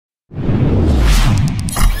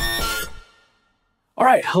All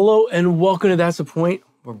right, hello and welcome to That's the Point.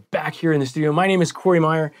 We're back here in the studio. My name is Corey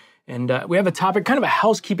Meyer, and we have a topic, kind of a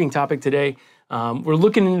housekeeping topic today. We're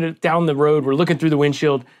looking down the road, we're looking through the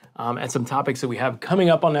windshield at some topics that we have coming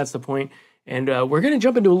up on That's the Point. And we're gonna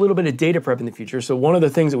jump into a little bit of data prep in the future. So one of the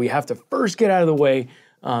things that we have to first get out of the way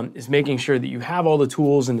is making sure that you have all the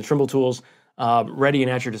tools and the Trimble tools ready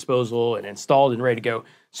and at your disposal and installed and ready to go.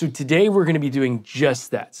 So today we're gonna be doing just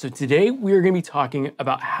that. So today we are gonna be talking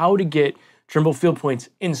about how to get Trimble FieldPoints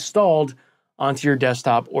installed onto your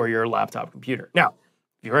desktop or your laptop computer. Now,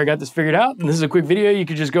 if you already got this figured out, then this is a quick video. You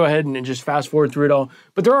could just go ahead and just fast forward through it all.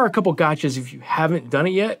 But there are a couple gotchas if you haven't done it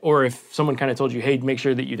yet, or if someone kind of told you, hey, make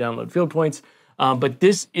sure that you download FieldPoints. But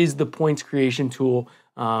this is the points creation tool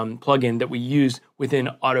plugin that we use within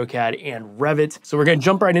AutoCAD and Revit. So we're gonna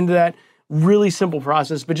jump right into that. Really simple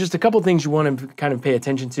process, but just a couple things you want to kind of pay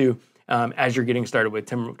attention to as you're getting started with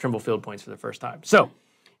Trimble FieldPoints for the first time. So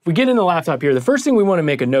if we get in the laptop here, the first thing we want to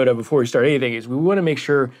make a note of before we start anything is we want to make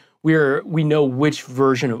sure we know which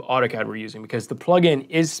version of AutoCAD we're using, because the plugin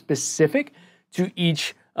is specific to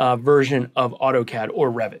each version of AutoCAD or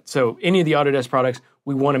Revit. So any of the Autodesk products,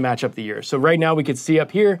 we want to match up the year. So right now we can see up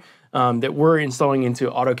here that we're installing into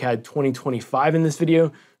AutoCAD 2025 in this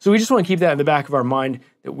video. So we just want to keep that in the back of our mind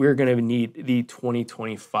that we're going to need the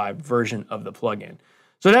 2025 version of the plugin.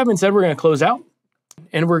 So that being said, we're going to close out.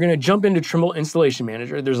 And we're going to jump into Trimble Installation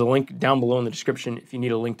Manager. There's a link down below in the description if you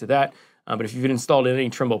need a link to that. But if you've installed any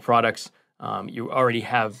Trimble products, you already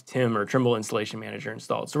have TIM or Trimble Installation Manager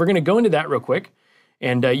installed. So we're going to go into that real quick.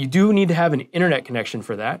 And you do need to have an internet connection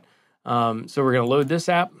for that. So we're going to load this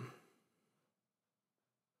app.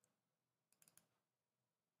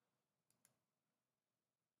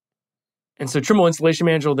 And so Trimble Installation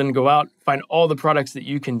Manager will then go out, find all the products that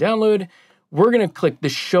you can download. We're going to click the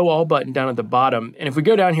Show All button down at the bottom. And if we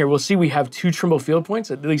go down here, we'll see we have 2 Trimble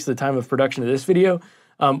FieldPoints, at least at the time of production of this video.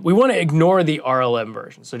 We want to ignore the RLM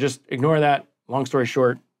version. So just ignore that. Long story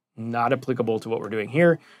short, not applicable to what we're doing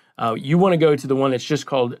here. You want to go to the one that's just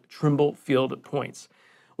called Trimble FieldPoints.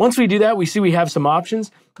 Once we do that, we see we have some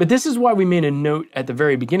options. But this is why we made a note at the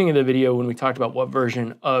very beginning of the video when we talked about what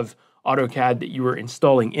version of AutoCAD that you were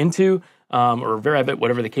installing into, or Revit,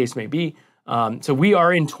 whatever the case may be. So we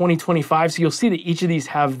are in 2025, so you'll see that each of these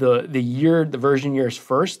have the version years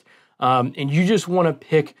first, and you just want to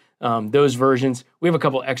pick those versions. We have a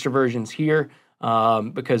couple extra versions here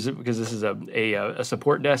because this is a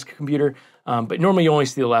support desk computer, but normally you only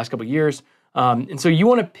see the last couple of years, and so you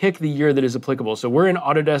want to pick the year that is applicable. So we're in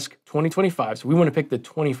Autodesk 2025, so we want to pick the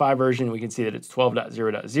 25 version. We can see that it's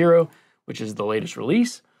 12.0.0, which is the latest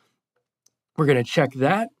release. We're going to check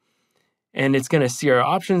that. And it's going to see our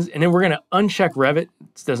options, and then we're going to uncheck Revit.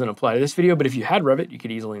 This doesn't apply to this video, but if you had Revit, you could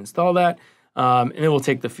easily install that. And then we'll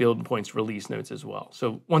take the FieldPoints release notes as well.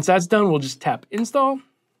 So once that's done, we'll just tap Install.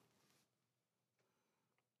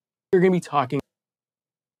 We're going to be talking.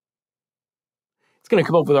 It's going to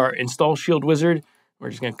come up with our Install Shield wizard.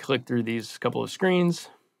 We're just going to click through these couple of screens.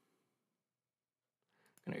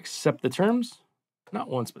 Going to accept the terms, not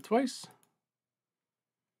once, but twice.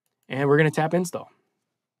 And we're going to tap Install.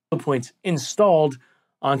 Points installed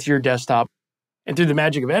onto your desktop, and through the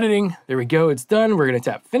magic of editing, there we go, it's done. We're going to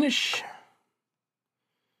tap Finish.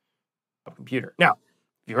 Computer. Now,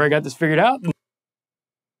 if you already got this figured out, and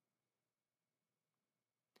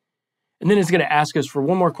then it's going to ask us for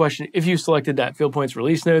one more question. If you selected that FieldPoints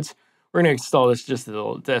release notes, we're going to install this just to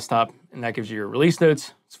the desktop, and that gives you your release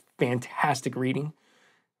notes. It's fantastic reading.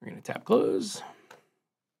 We're going to tap Close.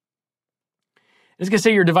 It's going to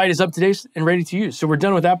say your device is up to date and ready to use. So we're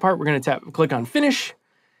done with that part. We're going to click on Finish.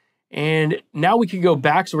 And now we can go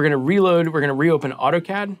back. So we're going to reload. We're going to reopen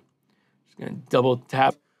AutoCAD. Just going to double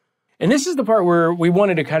tap. And this is the part where we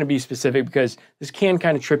wanted to kind of be specific, because this can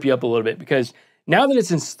kind of trip you up a little bit, because now that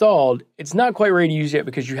it's installed, it's not quite ready to use yet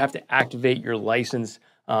because you have to activate your license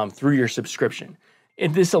through your subscription.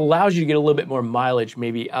 And this allows you to get a little bit more mileage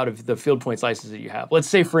maybe out of the FieldPoints license that you have. Let's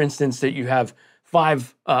say, for instance, that you have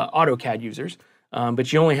 5 AutoCAD users.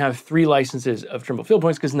 But you only have 3 licenses of Trimble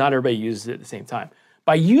FieldPoints because not everybody uses it at the same time.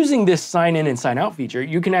 By using this sign in and sign out feature,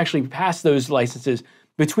 you can actually pass those licenses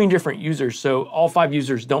between different users. So all 5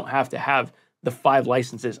 users don't have to have the 5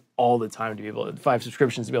 licenses all the time to be able to, 5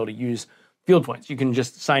 subscriptions to be able to use FieldPoints. You can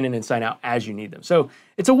just sign in and sign out as you need them. So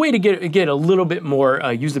it's a way to get a little bit more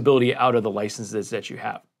usability out of the licenses that you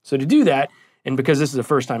have. So to do that, and because this is a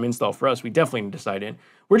first time install for us, we definitely need to sign in.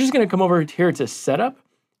 We're just going to come over here to Setup.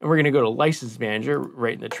 And we're going to go to License Manager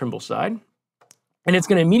right in the Trimble side. And it's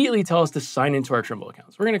going to immediately tell us to sign into our Trimble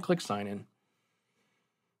accounts. We're going to click Sign In.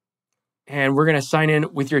 And we're going to sign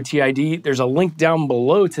in with your TID. There's a link down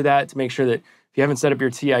below to that to make sure that if you haven't set up your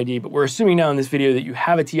TID, but we're assuming now in this video that you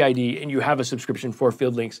have a TID and you have a subscription for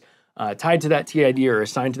Field Links tied to that TID or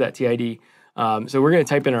assigned to that TID. So we're going to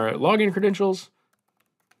type in our login credentials.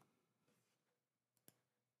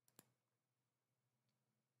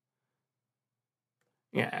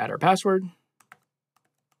 Yeah, add our password.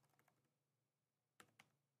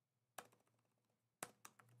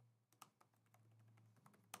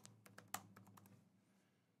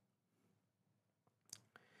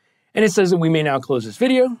 And it says that we may now close this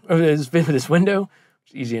video, or this window,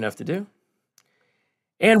 which is easy enough to do.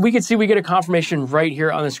 And we can see we get a confirmation right here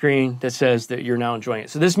on the screen that says that you're now enjoying it.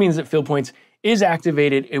 So this means that FieldPoints is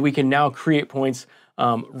activated and we can now create points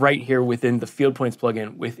right here within the FieldPoints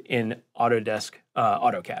plugin within Autodesk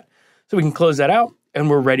AutoCAD. So we can close that out and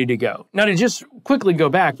we're ready to go. Now to just quickly go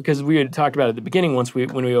back, because we had talked about it at the beginning when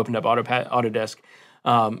we opened up Autodesk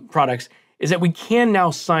products, is that we can now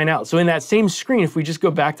sign out. So in that same screen, if we just go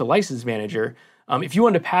back to License Manager, if you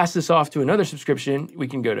want to pass this off to another subscription, we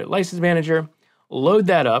can go to License Manager, load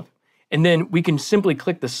that up, and then we can simply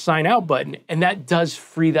click the Sign Out button, and that does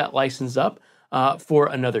free that license up for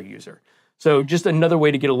another user. So just another way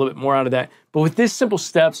to get a little bit more out of that. But with this simple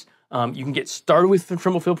steps, you can get started with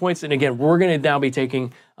Trimble FieldPoints. And again, we're going to now be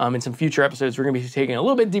taking, in some future episodes, we're going to be taking a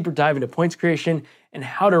little bit deeper dive into points creation and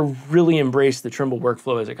how to really embrace the Trimble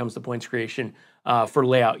workflow as it comes to points creation for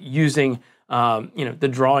layout using the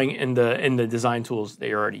drawing and the design tools that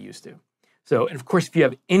you're already used to. So, and of course, if you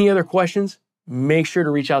have any other questions, make sure to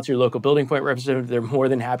reach out to your local building point representative. They're more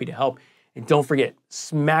than happy to help. And don't forget,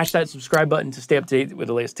 smash that subscribe button to stay up to date with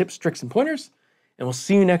the latest tips, tricks, and pointers. And we'll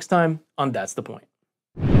see you next time on That's the Point.